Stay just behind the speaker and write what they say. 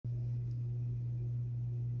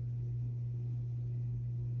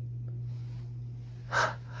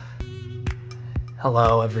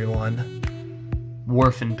Hello everyone,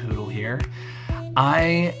 Warfin Poodle here.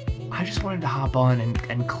 I just wanted to hop on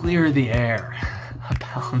and clear the air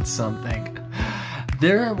about something.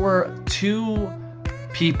 There were two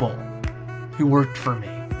people who worked for me.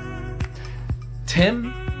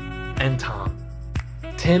 Tim and Tom.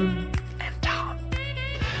 Tim and Tom.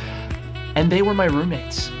 And they were my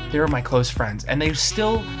roommates. They were my close friends. And they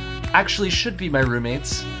still actually should be my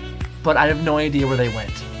roommates, but I have no idea where they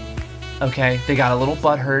went. Okay, they got a little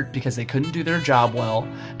butthurt because they couldn't do their job well,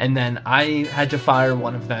 and then I had to fire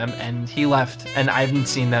one of them, and he left, and I haven't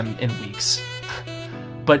seen them in weeks.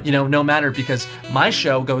 But, you know, no matter, because my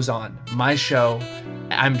show goes on. My show,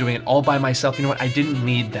 I'm doing it all by myself. You know what? I didn't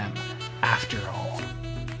need them after all.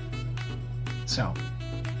 So,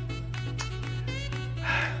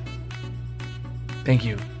 thank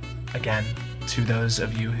you again to those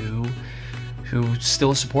of you who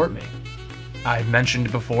still support me. I've mentioned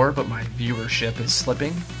it before, but my viewership is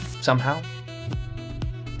slipping somehow.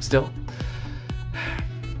 Still.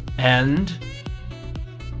 And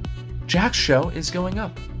Jack's show is going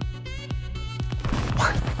up.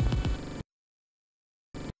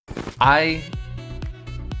 You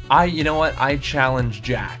know what? I challenge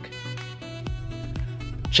Jack.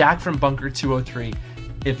 Jack from Bunker 203.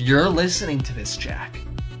 If you're listening to this, Jack,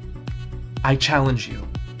 I challenge you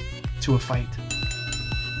to a fight.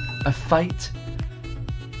 A fight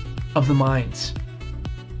of the minds.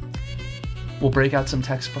 We'll break out some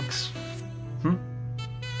textbooks.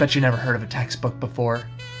 Bet you never heard of a textbook before.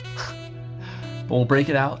 But we'll break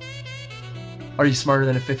it out. Are you smarter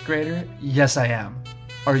than a 5th grader? Yes, I am.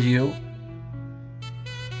 Are you?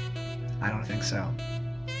 I don't think so.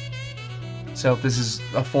 So this is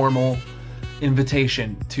a formal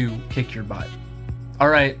invitation to kick your butt. All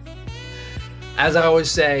right. As I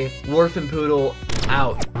always say, Warfin Poodle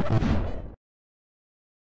out.